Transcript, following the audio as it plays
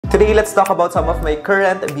Today, let's talk about some of my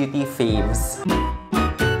current beauty faves.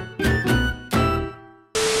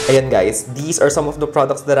 Ayan guys, these are some of the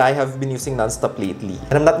products that I have been using non-stop lately.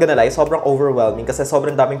 And I'm not gonna lie, sobrang overwhelming kasi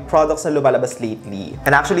sobrang daming products na lumalabas lately.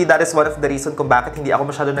 And actually, that is one of the reasons kung bakit hindi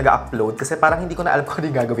ako masyado nag-upload kasi parang hindi ko na alam kung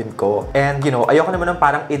ano yung gagawin ko. And you know, ayoko naman ng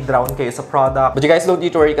parang i-drown kayo sa product. But you guys don't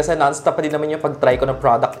need to worry kasi non-stop pa din naman yung pag-try ko ng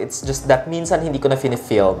product. It's just that minsan hindi ko na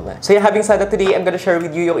film. So yeah, having said that, today I'm gonna share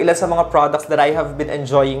with you yung ilan sa mga products that I have been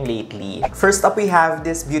enjoying lately. First up, we have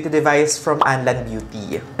this beauty device from Anlan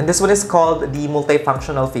Beauty. And this one is called the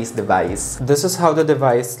multifunctional face device. This is how the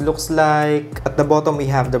device looks like. At the bottom, we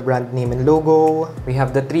have the brand name and logo. We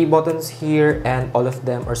have the 3 buttons here and all of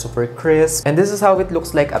them are super crisp. And this is how it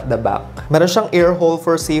looks like at the back. Meron siyang air hole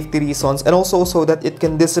for safety reasons and also so that it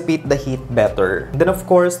can dissipate the heat better. And then of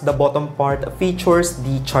course, the bottom part features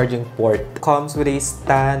the charging port. Comes with a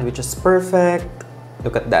stand which is perfect.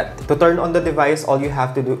 Look at that. To turn on the device, all you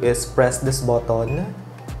have to do is press this button.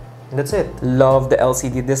 And that's it. Love the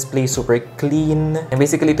LCD display, super clean. And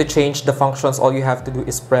basically to change the functions, all you have to do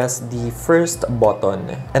is press the first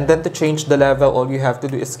button. And then to change the level, all you have to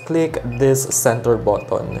do is click this center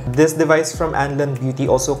button. This device from Anlan Beauty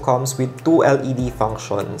also comes with 2 LED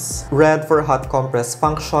functions. Red for hot compress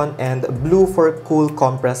function and blue for cool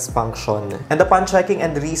compress function. And upon checking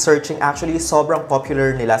and researching, actually sobrang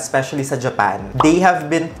popular nila, especially sa Japan. They have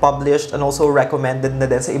been published and also recommended na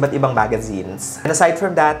din sa iba't ibang magazines. And aside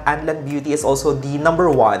from that, Anlan Beauty is also the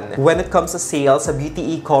 #1 when it comes to sales sa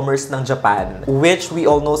beauty e-commerce ng Japan, which we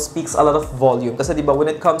all know speaks a lot of volume. Kasi diba, when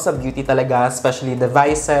it comes sa beauty talaga, especially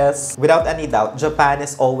devices, without any doubt, Japan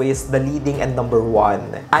is always the leading and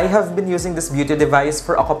 #1. I have been using this beauty device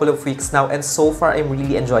for a couple of weeks now and so far I'm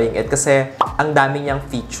really enjoying it kasi ang dami niyang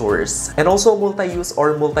features. And also multi-use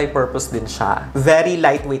or multi-purpose din siya. Very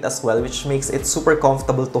lightweight as well, which makes it super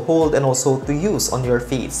comfortable to hold and also to use on your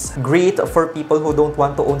face. Great for people who don't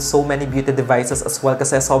want to own so many beauty devices as well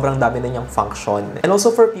kasi sobrang dami na niyang function. And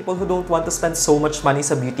also for people who don't want to spend so much money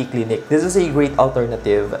sa beauty clinic, this is a great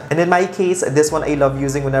alternative. And in my case, this one I love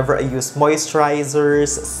using whenever I use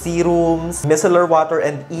moisturizers, serums, micellar water,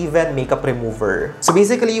 and even makeup remover. So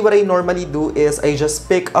basically, what I normally do is I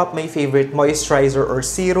just pick up my favorite moisturizer or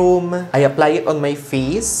serum, I apply it on my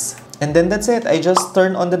face, and then that's it. I just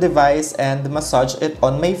turn on the device and massage it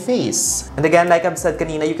on my face. And again, like I've said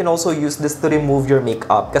kanina, you can also use this to remove your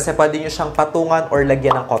makeup kasi pwede nyo siyang patungan or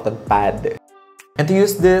lagyan ng cotton pad. And to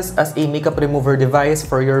use this as a makeup remover device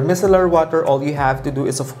for your micellar water, all you have to do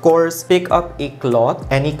is of course pick up a cloth.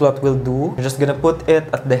 Any cloth will do. You're just gonna put it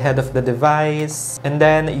at the head of the device. And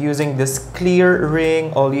then using this clear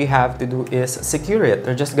ring, all you have to do is secure it.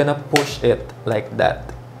 You're just gonna push it like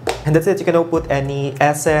that. And that's it. You can now put any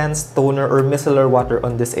essence, toner, or micellar water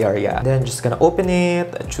on this area. Then just gonna open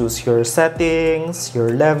it, choose your settings,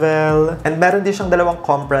 your level, and meron din siyang dalawang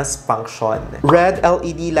compress function. Red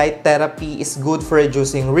LED light therapy is good for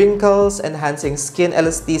reducing wrinkles, enhancing skin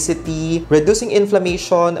elasticity, reducing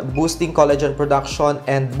inflammation, boosting collagen production,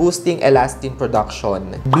 and boosting elastin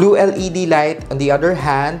production. Blue LED light, on the other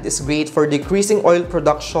hand, is great for decreasing oil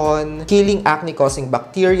production, killing acne-causing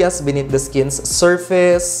bacteria beneath the skin's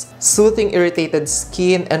surface, soothing irritated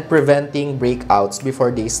skin, and preventing breakouts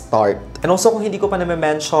before they start. And also, kung hindi ko pa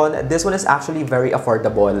na-mention, this one is actually very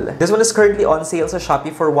affordable. This one is currently on sale sa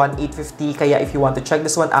Shopee for 1,850, kaya if you want to check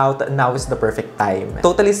this one out, now is the perfect time.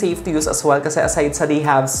 Totally safe to use as well kasi aside sa they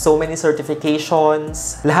have so many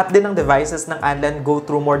certifications, lahat din ng devices ng Anlan go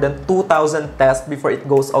through more than 2,000 tests before it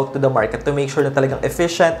goes out to the market to make sure na talagang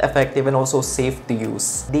efficient, effective, and also safe to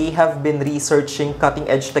use. They have been researching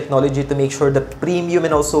cutting-edge technology to make sure that premium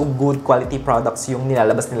and also good quality products yung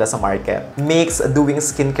nilalabas nila sa market. Makes doing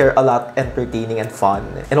skincare a lot entertaining and fun.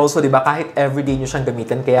 And also, di ba, kahit everyday nyo siyang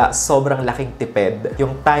gamitin, kaya sobrang laking tipid.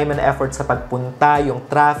 Yung time and effort sa pagpunta, yung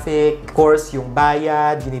traffic, of course, yung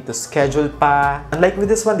bayad, you need to schedule pa. Unlike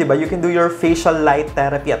with this one, di ba, you can do your facial light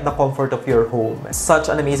therapy at the comfort of your home.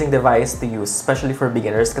 Such an amazing device to use, especially for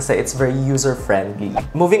beginners kasi it's very user-friendly.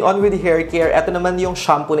 Moving on with haircare, ito naman yung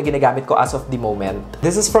shampoo na ginagamit ko as of the moment.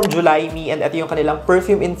 This is from Julyme and ito yung kanilang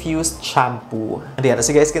perfume-infused shampoo. And yan,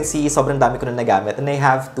 as you guys can see, sobrang dami ko na nagamit and I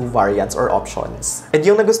have 2 variants or options. And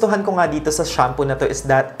yung nagustuhan ko nga dito sa shampoo na to is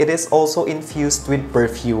that it is also infused with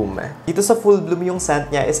perfume. Dito sa Full Bloom yung scent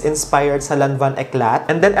niya is inspired sa Lanvin Eclat.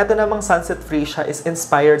 And then eto namang Sunset Freesia is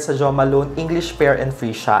inspired sa Jo Malone English Pear and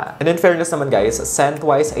Freesia. And in fairness naman guys,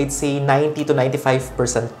 scent-wise, I'd say 90 to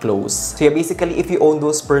 95% close. So yeah, basically if you own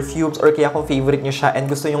those perfumes or kaya kung favorite nyo siya and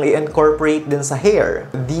gusto nyong i-incorporate din sa hair,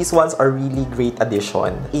 these ones are really great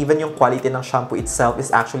addition. Even yung quality ng shampoo itself is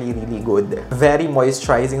actually really good. Very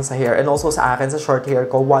moisturizing sa hair hair. And also sa akin, sa short hair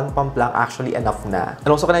ko, 1 pump lang actually enough na. And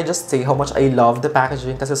also, can I just say how much I love the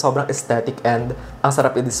packaging kasi sobrang aesthetic and ang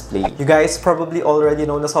sarap i-display. You guys probably already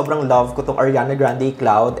know na sobrang love ko tong Ariana Grande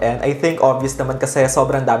Cloud. And I think obvious naman kasi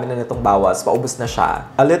sobrang dami na nitong bawas. Paubos na siya.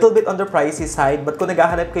 A little bit on the pricey side, but kung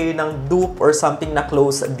naghahanap kayo ng dupe or something na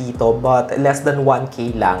close dito, but less than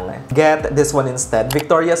 1K lang, get this one instead.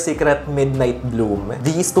 Victoria's Secret Midnight Bloom.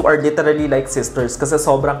 These two are literally like sisters kasi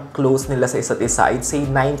sobrang close nila sa isa't isa. I'd say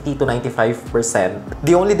 90 to 95%.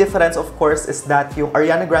 The only difference of course is that yung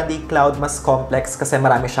Ariana Grande Cloud mas complex kasi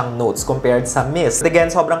marami siyang notes compared sa Mist.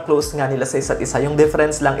 Again, sobrang close nga nila sa isa't isa. Yung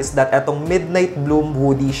difference lang is that etong Midnight Bloom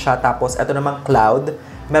woody siya, tapos eto namang Cloud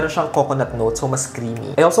meron siyang coconut note, so mas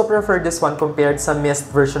creamy. I also prefer this one compared sa Mist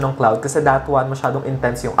version ng Cloud kasi that one masyadong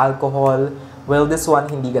intense yung alcohol. Well, this one,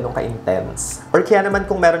 hindi ganun ka-intense. Or kaya naman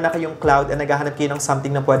kung meron na kayong Cloud and naghahanap kayo ng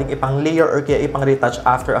something na pwedeng ipang-layer or kaya ipang-retouch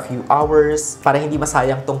after a few hours para hindi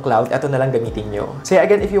masayang tong Cloud, eto na lang gamitin nyo. So yeah,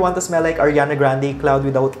 again, if you want to smell like Ariana Grande Cloud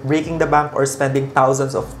without breaking the bank or spending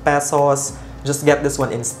thousands of pesos, just get this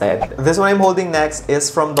one instead. This one I'm holding next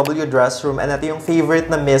is from W.Dressroom and ito yung favorite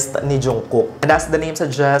na mist ni Jungkook. And as the name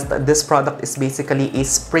suggests, this product is basically a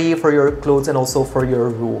spray for your clothes and also for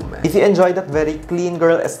your room. If you enjoy that very clean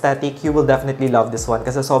girl aesthetic, you will definitely love this one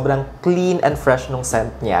kasi sobrang clean and fresh nung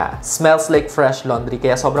scent niya. Smells like fresh laundry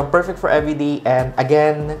kaya sobrang perfect for everyday and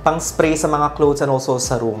again, pang spray sa mga clothes and also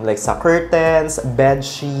sa room like sa curtains, bed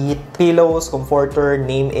sheet, pillows, comforter,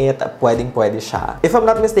 name it, pwedeng-pwede siya. If I'm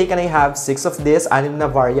not mistaken, I have 6 of this, 6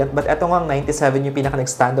 na variant, but eto ngang 97 yung pinaka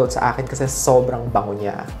nag-standout sa akin kasi sobrang bango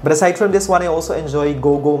niya. But aside from this one, I also enjoy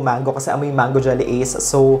Go-Go Mango kasi amoy mango jelly ace.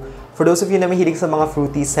 So, for those of you na mahilig sa mga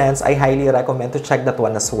fruity scents, I highly recommend to check that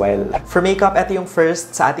one as well. For makeup, ito yung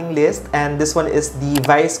first sa ating list and this one is the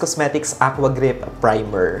Causemetics Aqua Grip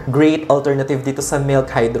Primer. Great alternative dito sa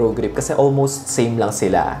Milk Hydro Grip kasi almost same lang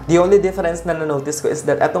sila. The only difference na na-notice ko is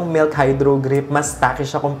that etong Milk Hydro Grip mas tacky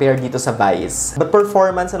siya compared dito sa Vice. But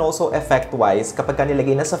performance and also effect-wise, kapag ka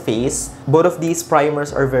nilagay na sa face, both of these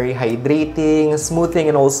primers are very hydrating, smoothing,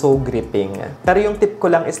 and also gripping. Pero yung tip ko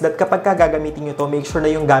lang is that kapag ka gagamitin nyo to, make sure na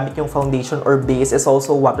yung gamit yung foundation or base is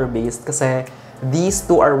also water-based kasi these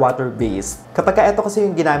two are water-based. Kapag ka ito kasi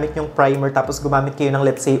yung ginamit yung primer tapos gumamit kayo ng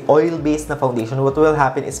let's say oil-based na foundation, what will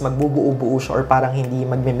happen is magbubuo-buo siya or parang hindi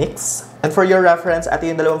magmimix. And for your reference, ito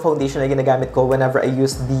yung dalawang foundation na ginagamit ko whenever I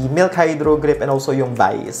use the Milk Hydro Grip and also yung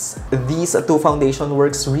Vice. These two foundation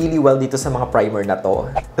works really well dito sa mga primer na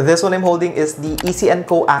to. This one I'm holding is the Issy &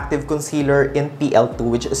 Co Active Concealer in PL2,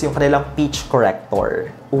 which is yung kanilang Peach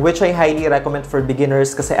Corrector, which I highly recommend for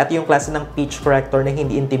beginners kasi ito yung klase ng Peach Corrector na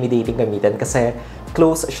hindi intimidating gamitin kasi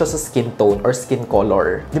close siya sa skin tone or skin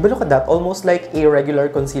color. Di ba look at that? Almost like a regular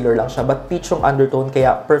concealer lang siya but peach yung undertone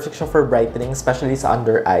kaya perfect siya for brightening especially sa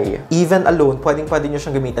under eye. Even alone, pwedeng-pwede nyo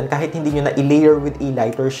siyang gamitin kahit hindi nyo na i-layer with a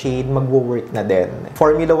lighter shade, magwo-work na din.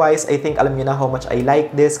 Formula-wise, I think alam nyo na how much I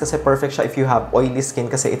like this kasi perfect siya if you have oily skin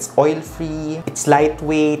kasi it's oil-free, it's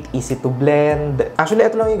lightweight, easy to blend. Actually,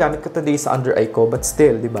 ito lang yung gamit ko today sa under eye ko but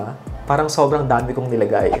still, di ba? Parang sobrang dami kong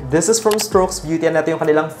nilagay. This is from Strokes Beauty and ito yung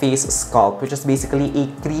kanilang Face Sculpt which is basically a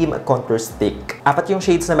cream contour stick. 4 yung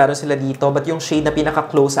shades na meron sila dito but yung shade na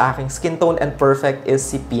pinaka-close sa aking skin tone and perfect is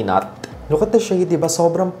si Peanut. Look at the shade, diba?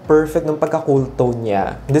 Sobrang perfect ng pagka-cool tone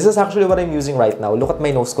niya. This is actually what I'm using right now. Look at my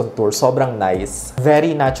nose contour. Sobrang nice.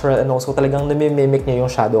 Very natural and also talagang namimimic niya yung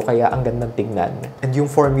shadow kaya ang gandang tignan. And yung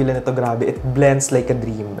formula nito, grabe, it blends like a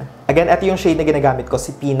dream. Again, ito yung shade na ginagamit ko,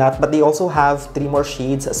 si Peanut, but they also have 3 more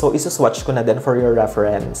shades, so isuswatch ko na din for your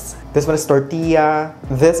reference. This one is Tortilla,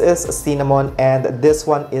 this is Cinnamon, and this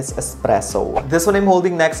one is Espresso. This one I'm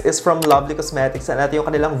holding next is from Lovely Causemetics, and ito yung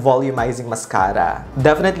kanilang volumizing mascara.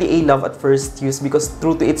 Definitely a love at first use because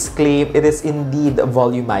true to its claim, it is indeed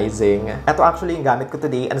volumizing. Ito actually yung gamit ko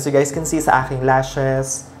today, and as you guys can see sa aking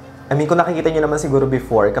lashes, I mean, kung nakikita nyo naman siguro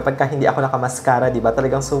before, kapag ka hindi ako nakamascara, diba,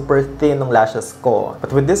 talagang super thin ng lashes ko.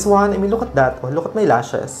 But with this one, I mean, look at that. Oh, look at my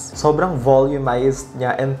lashes. Sobrang volumized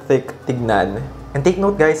niya and thick tignan. And take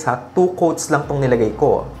note guys ha, 2 coats lang tong nilagay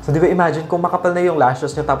ko. So di ba imagine kung makapal na yung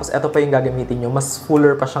lashes nyo tapos eto pa yung gagamitin nyo, mas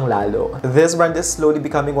fuller pa siyang lalo. This brand is slowly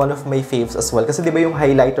becoming one of my faves as well. Kasi di ba yung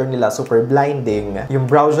highlighter nila super blinding. Yung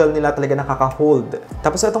brow gel nila talaga nakaka-hold.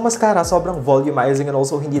 Tapos itong mascara sobrang volumizing and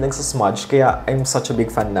also hindi nagsasmudge. Kaya I'm such a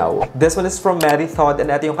big fan now. This one is from Merythod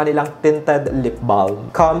and ito yung kanilang Tinted Lip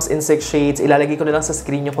Balm. Comes in 6 shades. Ilalagay ko na lang sa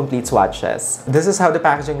screen yung complete swatches. This is how the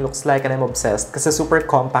packaging looks like and I'm obsessed kasi super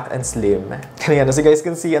compact and slim. As you guys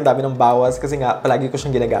can see, ang dami ng bawas kasi nga palagi ko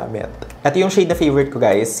siyang ginagamit. Ito yung shade na favorite ko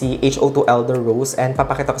guys, si HO2 Elder Rose and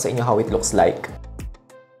papakita ko sa inyo how it looks like.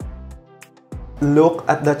 Look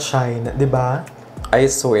at that shine, di ba? I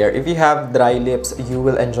swear, if you have dry lips, you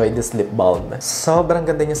will enjoy this lip balm. Sobrang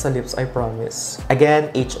ganda niya sa lips, I promise. Again,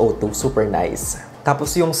 HO2, super nice.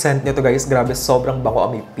 Tapos yung scent nito guys, grabe, sobrang bango,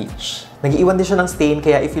 amoy peach. Nag-iwan din siya ng stain,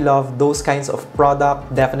 kaya if you love those kinds of product,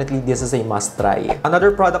 definitely this is a must try.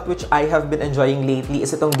 Another product which I have been enjoying lately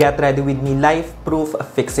is itong Get Ready With Me Life Proof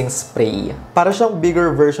Fixing Spray. Para siyang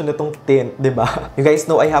bigger version nitong tint, diba? You guys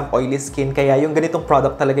know I have oily skin, kaya yung ganitong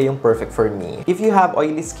product talaga yung perfect for me. If you have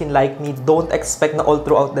oily skin like me, don't expect na all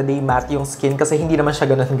throughout the day matte yung skin kasi hindi naman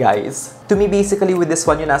siya ganun, guys. To me, basically with this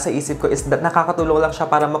one, yung nasa isip ko is that nakakatulong lang siya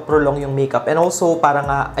para ma-prolong yung makeup and also para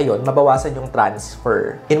nga, ayun, mabawasan yung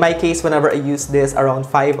transfer. In my case, whenever I use this, around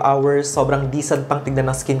 5 hours, sobrang decent pang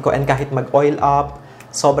tignan ng skin ko and kahit mag-oil up,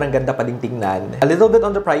 sobrang ganda pa ding tingnan. A little bit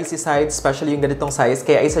on the pricey side, especially yung ganitong size,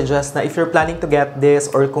 kaya I suggest na if you're planning to get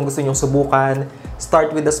this or kung gusto nyong subukan,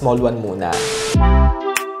 start with the small one muna.